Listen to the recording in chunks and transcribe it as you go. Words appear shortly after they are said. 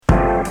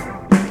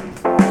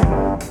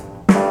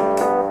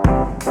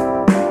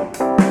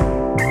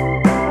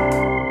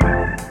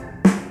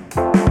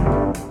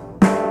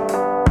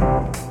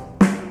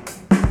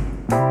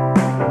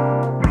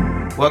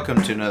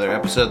welcome to another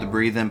episode of the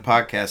Breathe In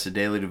Podcast, a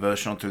daily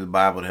devotional through the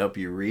Bible to help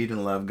you read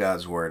and love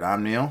God's Word.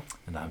 I'm Neal.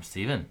 And I'm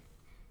Stephen.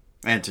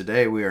 And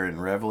today we are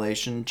in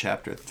Revelation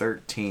chapter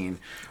 13,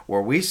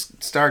 where we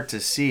start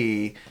to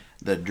see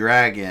the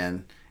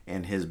dragon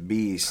and his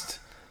beast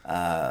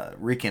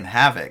wreaking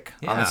havoc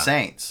on the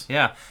saints.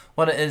 Yeah.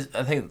 Well, it is,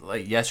 I think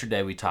like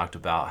yesterday we talked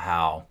about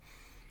how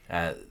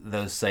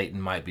though Satan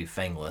might be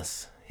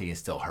fangless, he is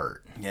still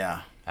hurt.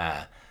 Yeah.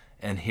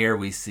 And here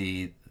we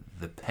see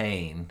the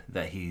pain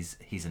that he's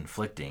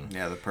inflicting.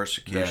 Yeah, the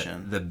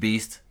persecution. The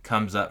beast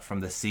comes up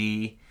from the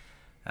sea,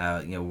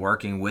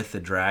 working with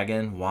the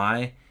dragon.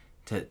 Why?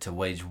 To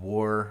wage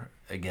war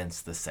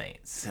against the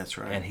saints. That's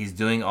right. And he's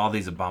doing all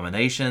these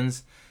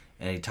abominations,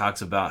 and he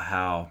talks about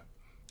how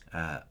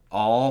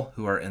all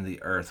who are in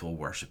the earth will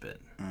worship it.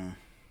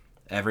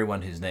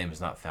 Everyone whose name is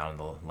not found in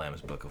the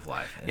Lamb's Book of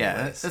Life. Anyways.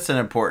 Yeah, that's an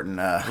important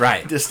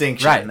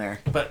distinction right. there.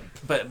 But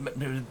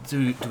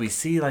do we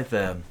see like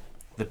the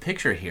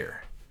picture here?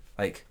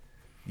 Like,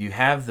 you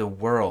have the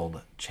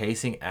world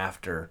chasing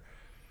after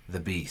the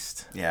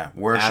beast. Yeah,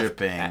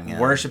 worshiping.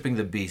 Worshiping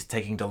the beast,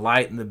 taking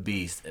delight in the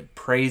beast,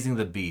 praising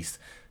the beast,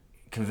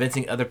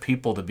 convincing other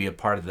people to be a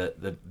part of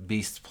the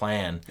beast's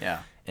plan. Yeah.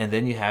 And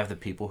then you have the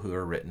people who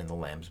are written in the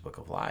Lamb's Book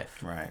of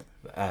Life. Right.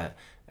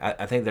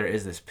 I think there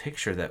is this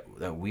picture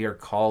that we are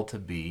called to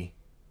be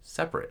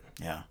separate.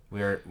 Yeah.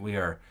 We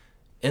are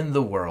in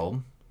the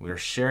world. We are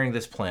sharing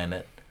this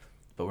planet,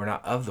 but we're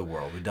not of the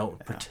world. We don't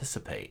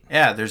participate.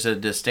 Yeah, there's a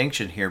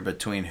distinction here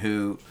between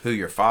who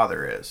your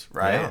father is,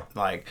 right? Yeah.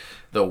 Like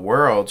the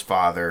world's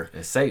father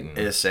It's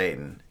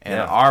Satan. And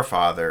our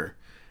father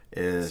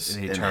is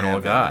the in eternal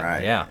heaven, God.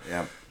 right? Yeah.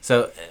 Yep.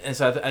 So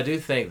I do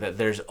think that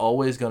there's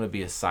always going to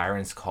be a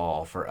siren's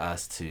call for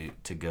us to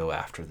go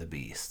after the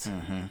beast,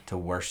 to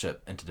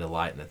worship and to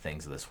delight in the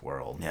things of this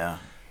world. Yeah.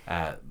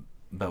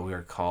 But we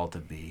are called to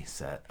be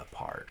set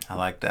apart. I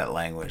like that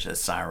language, that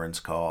siren's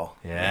call.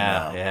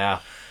 Yeah.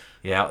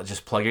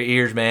 Just plug your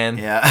ears, man.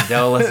 Yeah.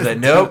 Don't listen to that.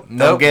 Nope.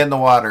 Don't get in the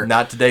water.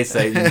 Not today,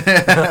 Satan.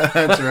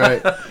 That's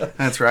right.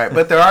 That's right.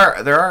 But there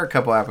are a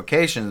couple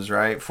applications,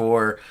 right,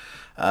 for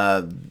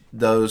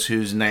those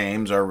whose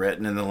names are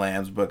written in the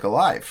Lamb's Book of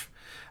Life.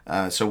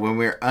 So when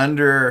we're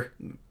under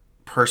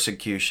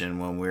persecution,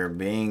 when we're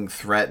being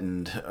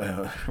threatened,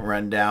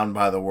 run down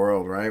by the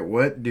world, right,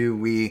 what do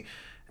we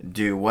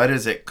do? What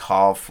does it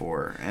call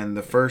for? And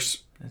the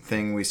first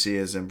thing we see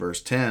is in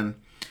verse 10.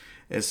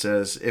 It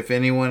says, if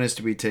anyone is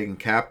to be taken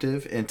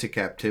captive, into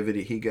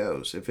captivity he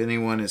goes. If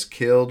anyone is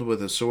killed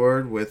with a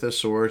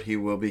sword he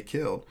will be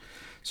killed.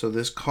 So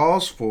this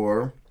calls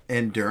for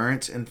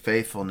endurance and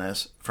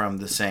faithfulness from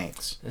the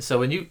saints. And so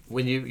when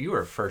you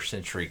were a first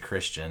century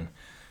Christian,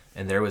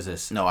 and there was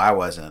this... No, I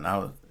wasn't. I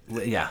was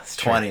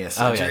 20th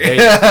century. Oh,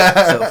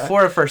 yeah. So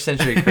for a first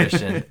century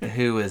Christian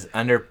who was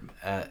under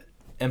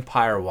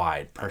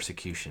empire-wide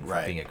persecution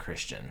for being a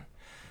Christian,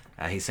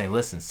 he's saying,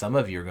 listen, some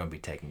of you are going to be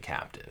taken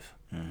captive.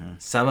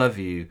 Some of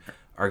you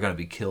are going to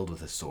be killed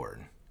with a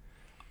sword.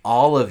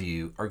 All of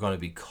you are going to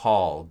be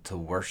called to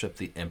worship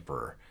the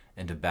emperor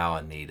and to bow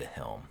a knee to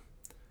him.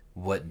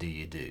 What do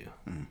you do?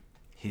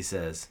 He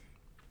says,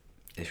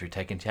 if you're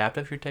taken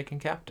captive, you're taken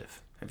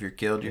captive. If you're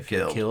killed, you're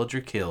killed. If you're killed,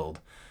 you're killed.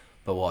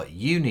 But what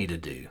you need to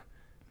do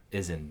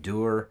is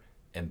endure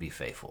and be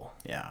faithful.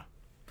 Yeah.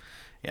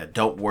 Yeah,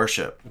 don't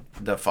worship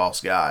the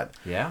false god.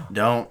 Yeah.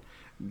 Don't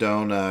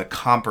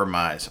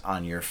compromise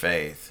on your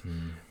faith.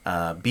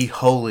 Be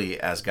holy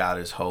as God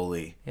is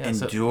holy. Yeah,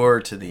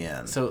 endure to the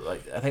end. So,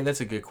 I think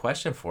that's a good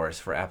question for us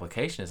for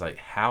application. Is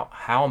how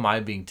am I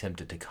being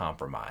tempted to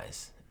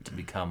compromise to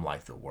become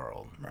like the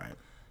world?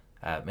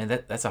 Right.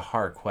 Man, that's a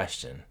hard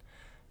question.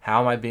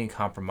 How am I being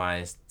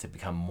compromised to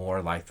become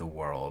more like the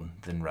world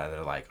than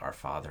rather like our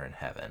Father in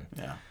heaven?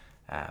 Yeah.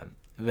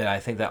 But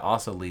I think that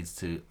also leads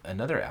to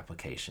another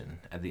application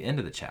at the end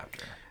of the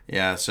chapter.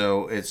 Yeah,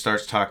 so it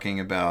starts talking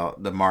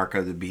about the mark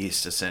of the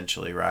beast,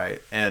 essentially,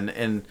 right? And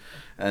in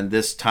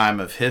this time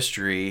of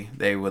history,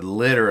 they would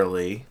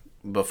literally,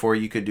 before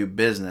you could do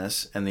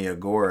business in the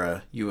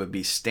agora, you would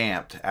be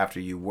stamped after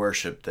you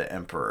worshiped the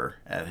emperor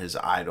at his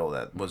idol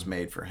that was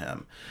made for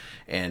him.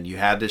 And you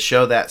had to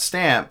show that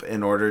stamp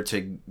in order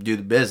to do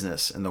the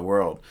business in the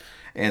world.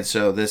 And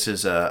so this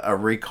is a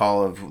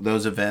recall of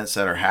those events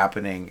that are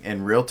happening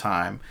in real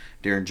time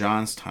during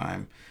John's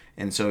time.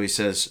 And so he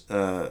says,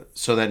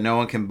 so that no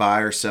one can buy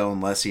or sell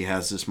unless he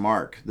has this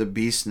mark, the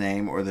beast's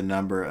name or the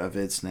number of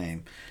its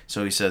name.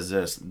 So he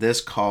says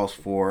this calls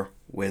for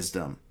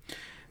wisdom.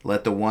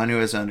 Let the one who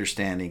has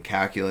understanding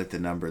calculate the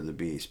number of the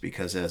beast,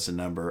 because as the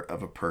number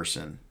of a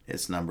person,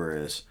 its number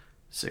is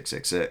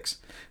 666.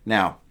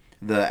 Now,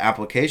 the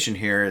application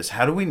here is,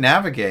 how do we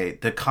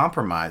navigate the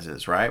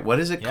compromises, right? What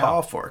does it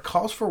call for? It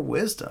calls for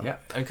wisdom. Yeah,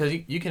 because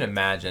you can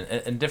imagine,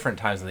 in different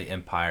times of the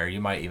empire,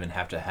 you might even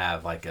have to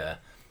have like a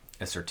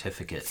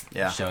certificate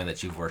showing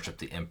that you've worshipped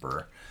the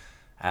emperor.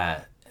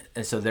 And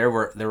so there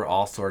were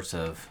all sorts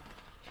of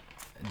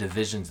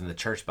divisions in the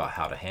church about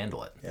how to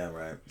handle it. Yeah,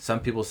 right. Some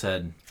people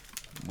said,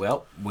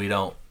 well, we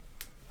don't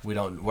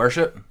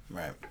worship.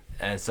 Right.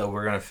 And so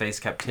we're going to face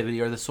captivity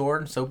or the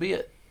sword, so be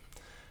it.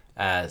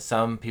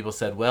 Some people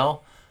said,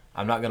 well,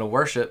 I'm not going to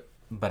worship,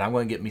 but I'm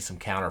going to get me some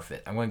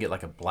counterfeit. I'm going to get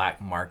like a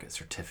black market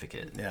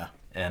certificate. Yeah.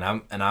 And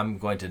I'm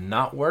going to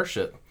not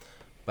worship,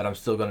 but I'm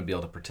still going to be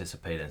able to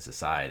participate in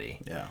society.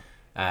 Yeah.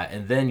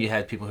 And then you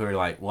had people who were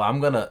like, well, I'm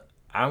gonna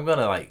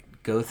like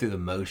go through the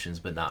motions,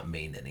 but not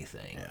mean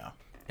anything. Yeah.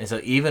 And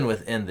so even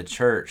within the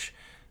church,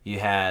 you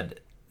had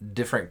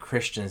different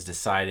Christians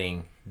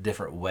deciding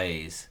different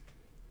ways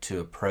to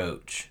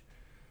approach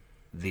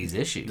these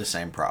issues. The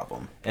same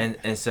problem.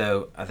 And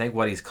so I think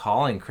what he's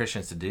calling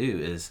Christians to do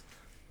is,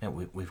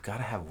 man, we've got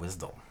to have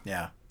wisdom.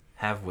 Yeah.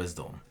 Have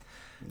wisdom.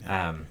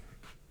 Yeah.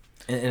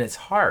 And it's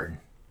hard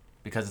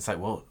because it's like,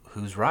 well,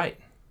 who's right?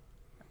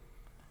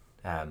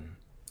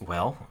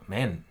 Well,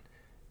 man,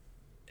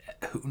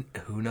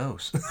 who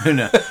knows? Who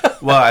knows?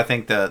 Well, I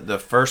think the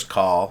first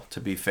call to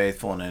be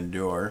faithful and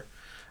endure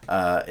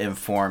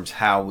informs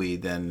how we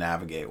then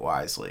navigate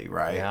wisely,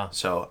 right? Yeah.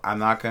 So I'm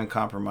not going to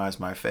compromise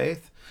my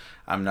faith.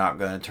 I'm not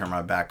going to turn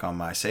my back on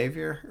my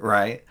Savior,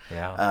 right?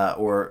 Yeah.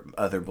 Or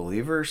other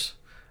believers.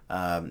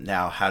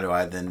 Now, how do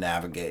I then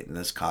navigate in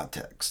this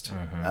context?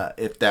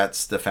 If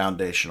that's the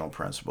foundational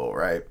principle,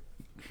 right?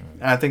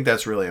 And I think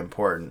that's really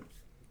important.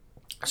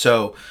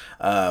 So,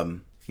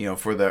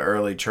 for the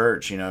early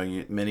church,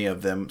 many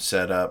of them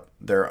set up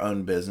their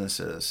own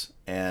businesses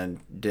and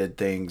did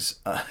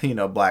things,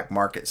 black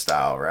market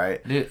style,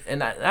 right? Dude,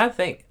 and I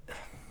think,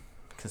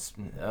 because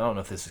I don't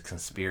know if this is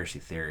conspiracy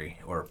theory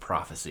or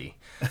prophecy.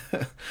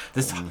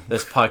 This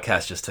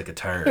podcast just took a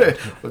turn.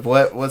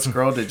 What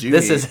scroll did you eat,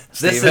 this is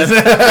Stephen?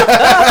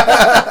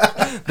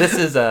 This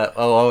is what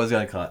was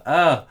I gonna call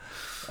it?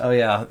 Oh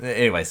yeah.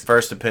 Anyways,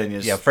 First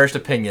opinions. Yeah, first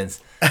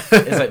opinions.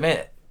 It's like,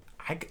 man,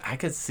 I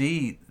could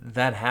see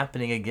that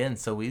happening again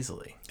so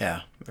easily.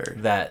 Yeah, very.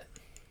 That,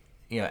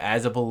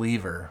 as a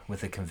believer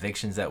with the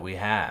convictions that we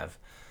have,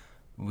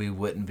 we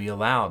wouldn't be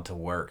allowed to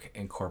work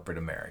in corporate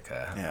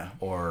America. Yeah.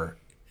 Or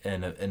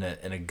in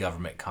a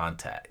government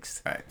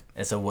context. Right.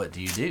 And so what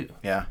do you do?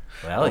 Yeah.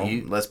 Well,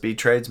 let's be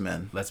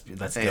tradesmen. Let's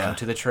go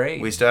into the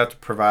trade. We still have to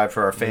provide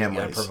for our families.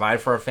 We got to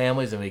provide for our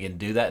families, and we can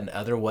do that in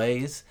other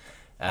ways,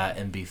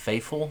 and be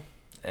faithful.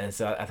 And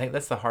so I think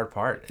that's the hard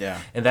part. Yeah.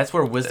 And that's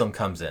where wisdom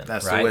comes in.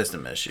 That's right? the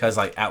wisdom issue. Because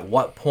at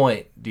what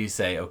point do you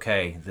say,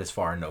 okay, this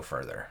far and no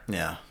further?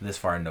 Yeah. This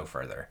far and no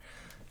further.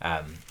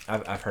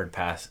 I've heard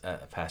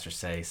pastors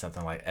say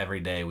something like,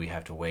 every day we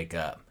have to wake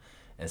up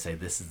and say,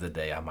 this is the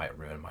day I might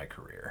ruin my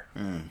career.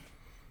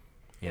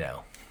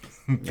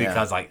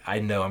 Because I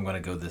know I'm going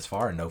to go this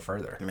far and no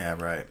further. Yeah,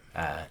 right.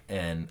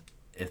 And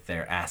if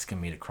they're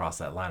asking me to cross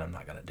that line, I'm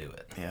not going to do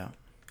it. Yeah.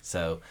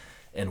 So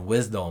in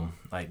wisdom,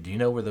 do you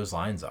know where those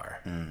lines are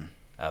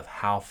of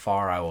how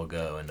far I will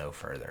go and no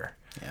further?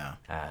 Yeah.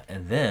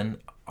 And then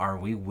are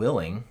we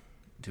willing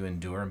to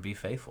endure and be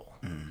faithful?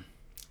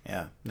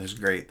 Yeah. There's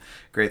great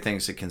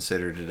things to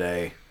consider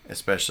today,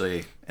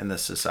 especially in the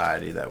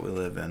society that we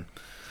live in.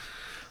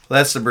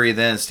 Let's breathe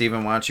in.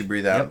 Stephen, why don't you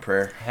breathe out in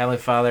prayer? Heavenly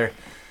Father,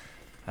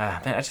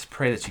 man, I just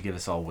pray that you give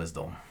us all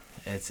wisdom.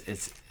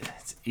 It's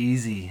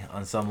easy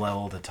on some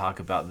level to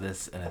talk about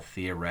this in a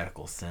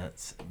theoretical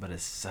sense, but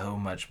it's so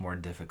much more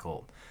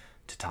difficult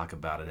to talk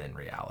about it in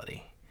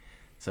reality.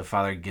 So,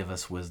 Father, give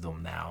us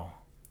wisdom now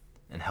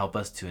and help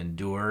us to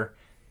endure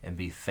and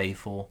be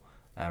faithful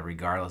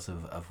regardless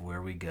of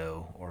where we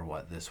go or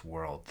what this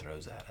world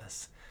throws at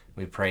us.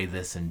 We pray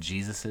this in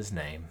Jesus'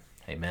 name.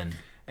 Amen.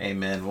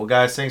 Amen. Well,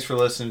 guys, thanks for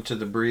listening to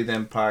the Breathe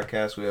In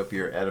podcast. We hope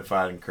you're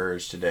edified and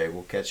encouraged today.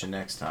 We'll catch you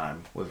next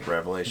time with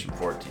Revelation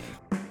 14.